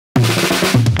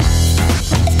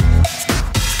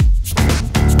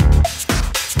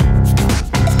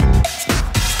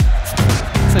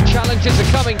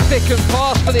thick and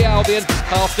fast for the Albion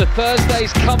after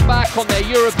Thursday's comeback on their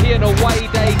European away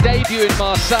day debut in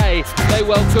Marseille. They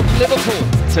welcome Liverpool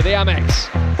to the Amex.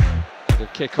 The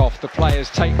kick-off, the players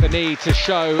take the knee to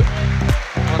show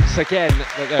once again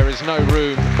that there is no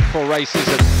room for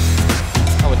racism.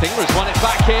 Oh, Adingra's won it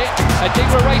back here.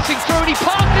 Adingra racing through and he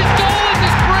passes goal, and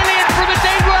it's brilliant from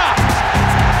Adingra!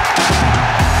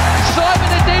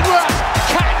 Simon Adingra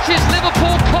catches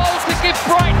Liverpool cold to give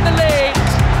Brighton the lead.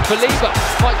 Believer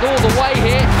might go all the way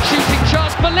here, shooting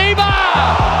chance, Believer!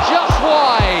 Just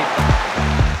wide.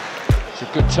 It's a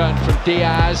good turn from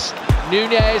Diaz.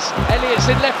 Nunez,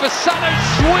 Elliott's in left for Salah,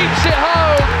 sweeps it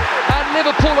home, and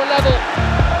Liverpool are level.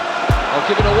 I'll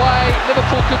give it away,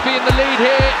 Liverpool could be in the lead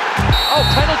here. Oh,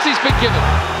 penalty's been given.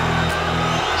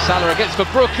 Salah against for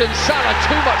Brook, and Salah,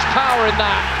 too much power in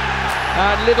that.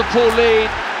 And Liverpool lead.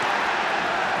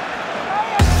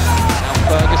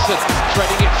 Ferguson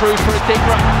threading it through for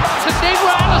Adingra. It's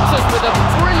Adingra Allison with a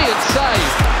brilliant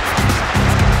save.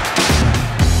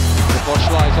 The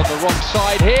Bosch lies on the wrong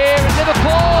side here, and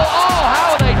Liverpool, oh,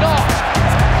 how are they not?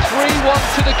 3-1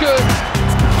 to the good.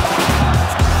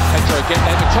 Pedro get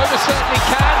there, Matoma certainly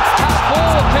can.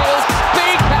 Ball appeals,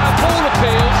 big ball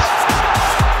appeals.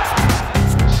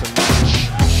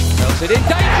 Melted in,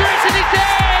 dangerous, and it's in!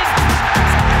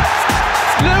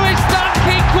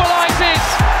 Dunky equalises.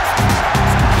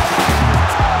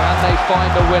 They find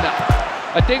the winner.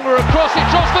 Adingra across, it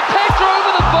drops for Pedro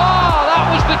over the bar. That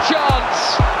was the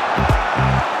chance.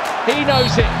 He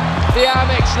knows it. The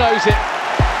Amex knows it.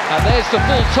 And there's the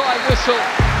full-time whistle.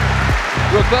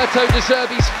 Roberto De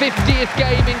Zerbi's 50th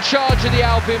game in charge of the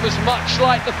Albion was much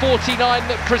like the 49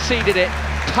 that preceded it.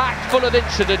 Packed full of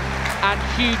incident and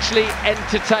hugely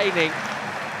entertaining.